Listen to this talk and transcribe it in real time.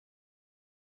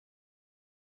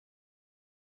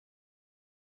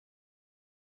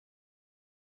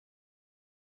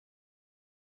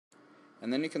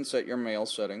And then you can set your mail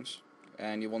settings,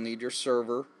 and you will need your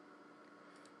server,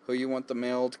 who you want the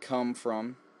mail to come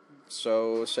from.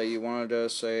 So say you wanted to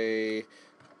say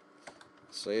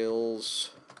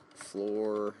sales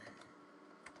floor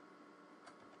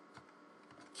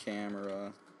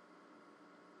camera,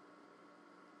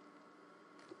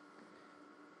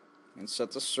 and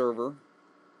set the server,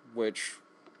 which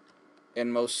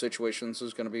in most situations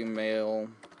is going to be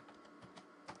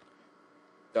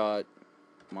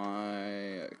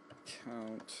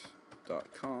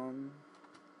mail.myaccount.com.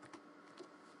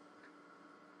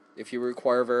 If you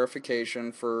require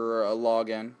verification for a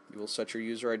login, you will set your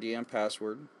user ID and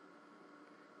password.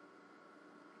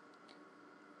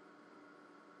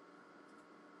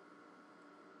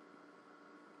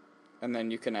 And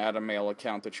then you can add a mail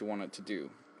account that you want it to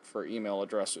do for email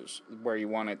addresses, where you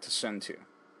want it to send to.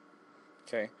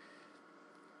 Okay.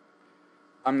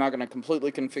 I'm not going to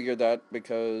completely configure that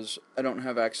because I don't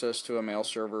have access to a mail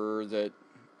server that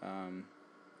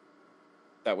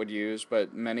that would use,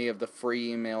 but many of the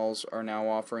free emails are now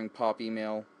offering pop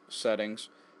email settings.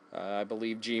 I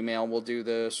believe Gmail will do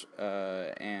this,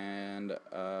 and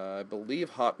I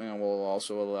believe Hotmail will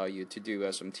also allow you to do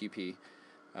SMTP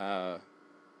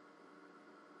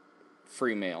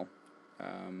free mail.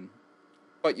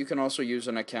 But you can also use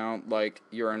an account like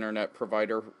your internet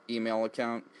provider email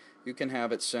account. You can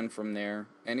have it send from there,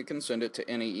 and you can send it to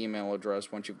any email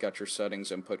address once you've got your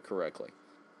settings input correctly.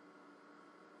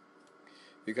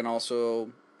 You can also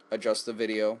adjust the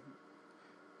video.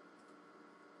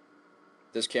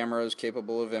 This camera is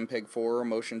capable of MPEG-4 or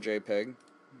motion JPEG.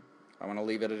 I want to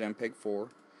leave it at MPEG-4.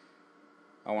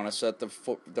 I want to set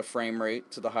the frame rate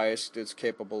to the highest it's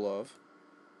capable of.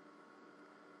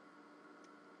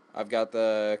 I've got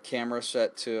the camera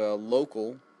set to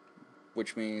local,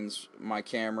 which means my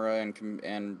camera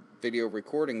and video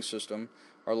recording system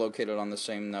are located on the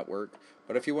same network.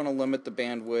 But if you want to limit the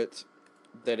bandwidth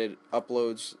that it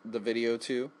uploads the video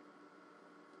to,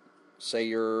 say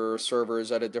your server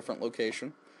is at a different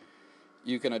location,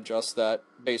 you can adjust that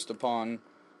based upon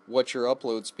what your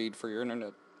upload speed for your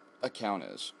internet account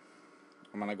is.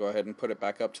 I'm going to go ahead and put it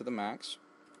back up to the max,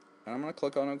 and I'm going to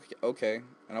click on OK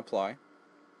and apply.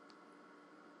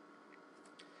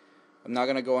 I'm not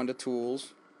going to go into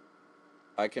tools.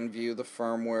 I can view the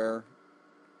firmware.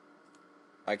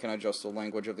 I can adjust the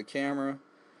language of the camera.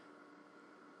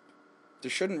 There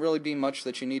shouldn't really be much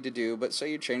that you need to do, but say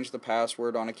you change the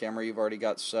password on a camera you've already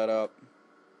got set up,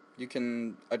 you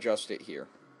can adjust it here.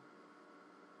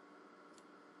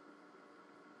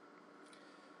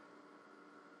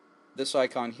 This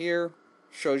icon here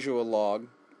shows you a log,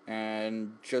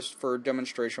 and just for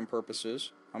demonstration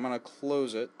purposes, I'm going to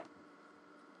close it,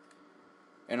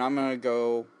 and I'm going to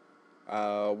go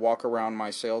walk around my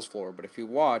sales floor. But if you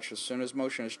watch, as soon as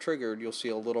motion is triggered, you'll see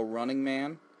a little running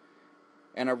man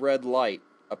and a red light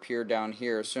appear down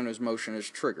here as soon as motion is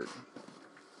triggered.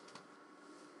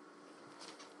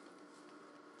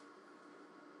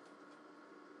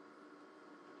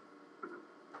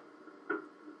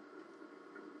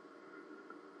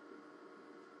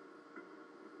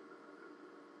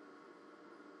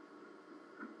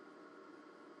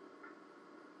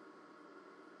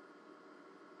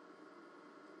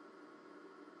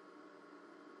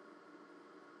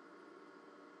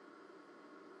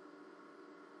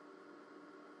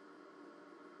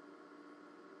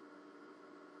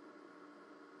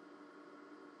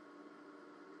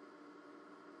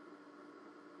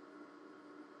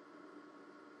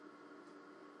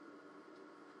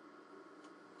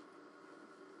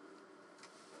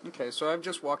 Okay, so I've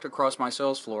just walked across my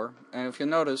sales floor, and if you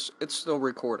notice, it's still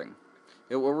recording.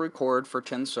 It will record for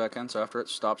 10 seconds after it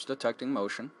stops detecting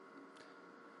motion.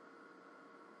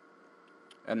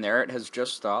 And there it has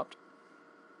just stopped.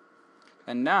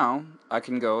 And now I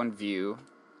can go and view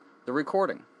the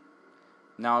recording.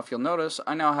 Now if you'll notice,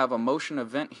 I now have a motion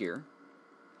event here,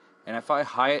 and if I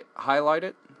highlight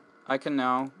it, I can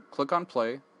now click on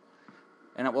play,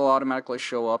 and it will automatically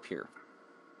show up here.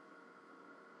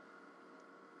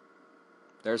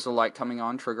 There's the light coming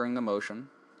on, triggering the motion,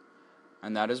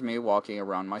 and that is me walking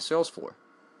around my sales floor.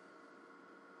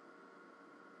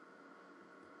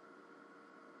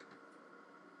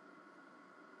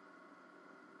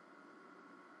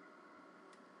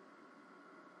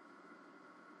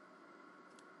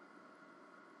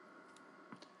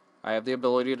 I have the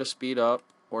ability to speed up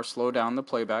or slow down the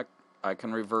playback. I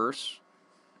can reverse,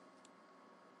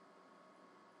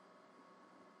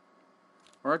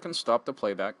 or I can stop the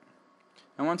playback.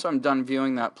 And once I'm done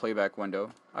viewing that playback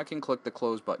window, I can click the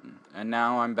close button, and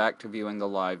now I'm back to viewing the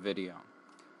live video.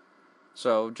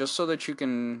 So just so that you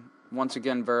can once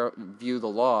again view the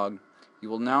log, you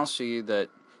will now see that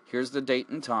here's the date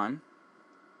and time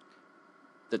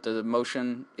that the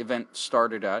motion event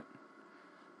started at.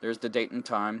 There's the date and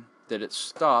time that it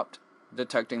stopped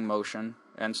detecting motion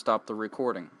and stopped the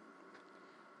recording.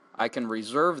 I can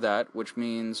reserve that, which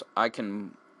means I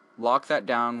can lock that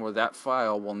down where that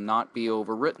file will not be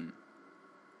overwritten.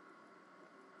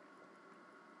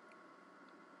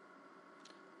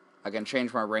 I can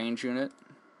change my range unit.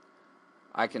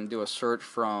 I can do a search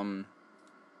from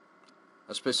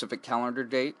a specific calendar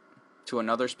date to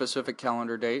another specific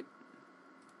calendar date.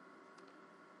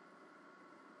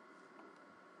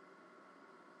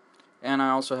 And I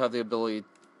also have the ability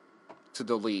to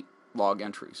delete log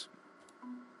entries.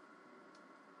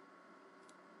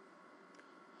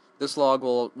 This log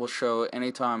will show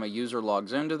anytime a user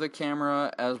logs into the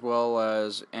camera, as well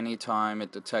as anytime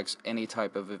it detects any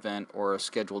type of event or a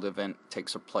scheduled event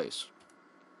takes place.